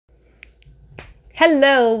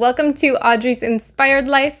Hello, welcome to Audrey's Inspired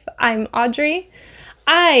Life. I'm Audrey.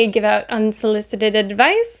 I give out unsolicited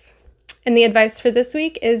advice, and the advice for this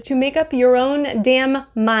week is to make up your own damn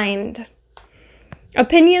mind.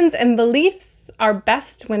 Opinions and beliefs are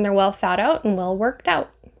best when they're well thought out and well worked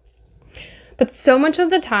out. But so much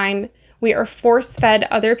of the time, we are force-fed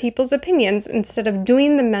other people's opinions instead of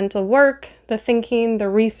doing the mental work, the thinking, the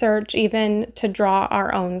research, even to draw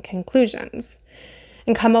our own conclusions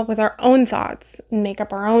and come up with our own thoughts and make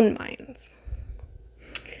up our own minds.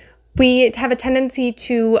 We have a tendency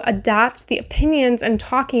to adopt the opinions and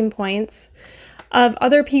talking points of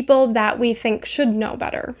other people that we think should know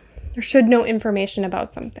better or should know information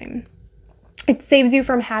about something. It saves you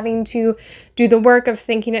from having to do the work of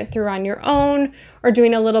thinking it through on your own or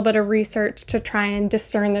doing a little bit of research to try and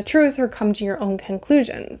discern the truth or come to your own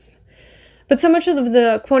conclusions. But so much of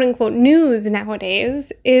the quote-unquote news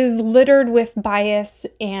nowadays is littered with bias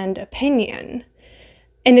and opinion.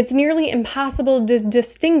 And it's nearly impossible to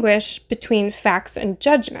distinguish between facts and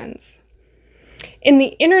judgments. In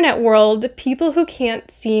the internet world, people who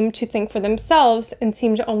can't seem to think for themselves and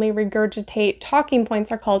seem to only regurgitate talking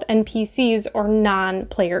points are called NPCs or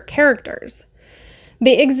non-player characters.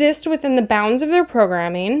 They exist within the bounds of their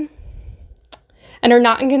programming and are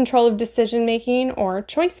not in control of decision-making or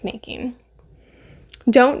choice-making.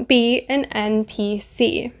 Don't be an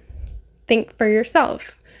NPC. Think for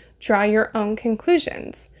yourself. Draw your own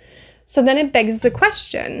conclusions. So then it begs the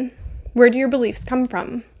question, where do your beliefs come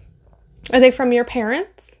from? Are they from your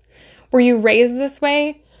parents? Were you raised this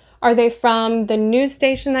way? Are they from the news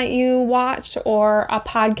station that you watch or a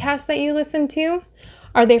podcast that you listen to?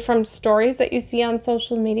 Are they from stories that you see on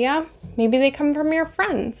social media? Maybe they come from your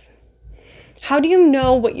friends. How do you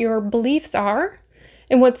know what your beliefs are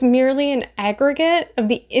and what's merely an aggregate of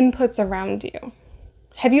the inputs around you?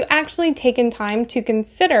 Have you actually taken time to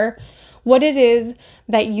consider what it is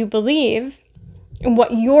that you believe and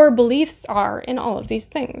what your beliefs are in all of these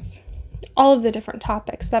things? All of the different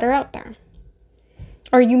topics that are out there.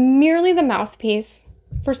 Are you merely the mouthpiece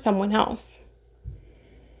for someone else?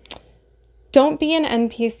 Don't be an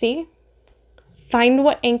NPC. Find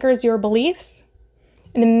what anchors your beliefs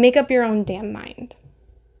and then make up your own damn mind.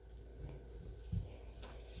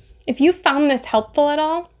 If you found this helpful at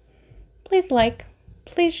all, please like,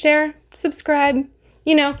 please share, subscribe,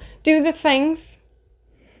 do the things.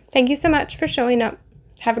 Thank you so much for showing up.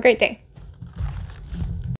 Have a great day.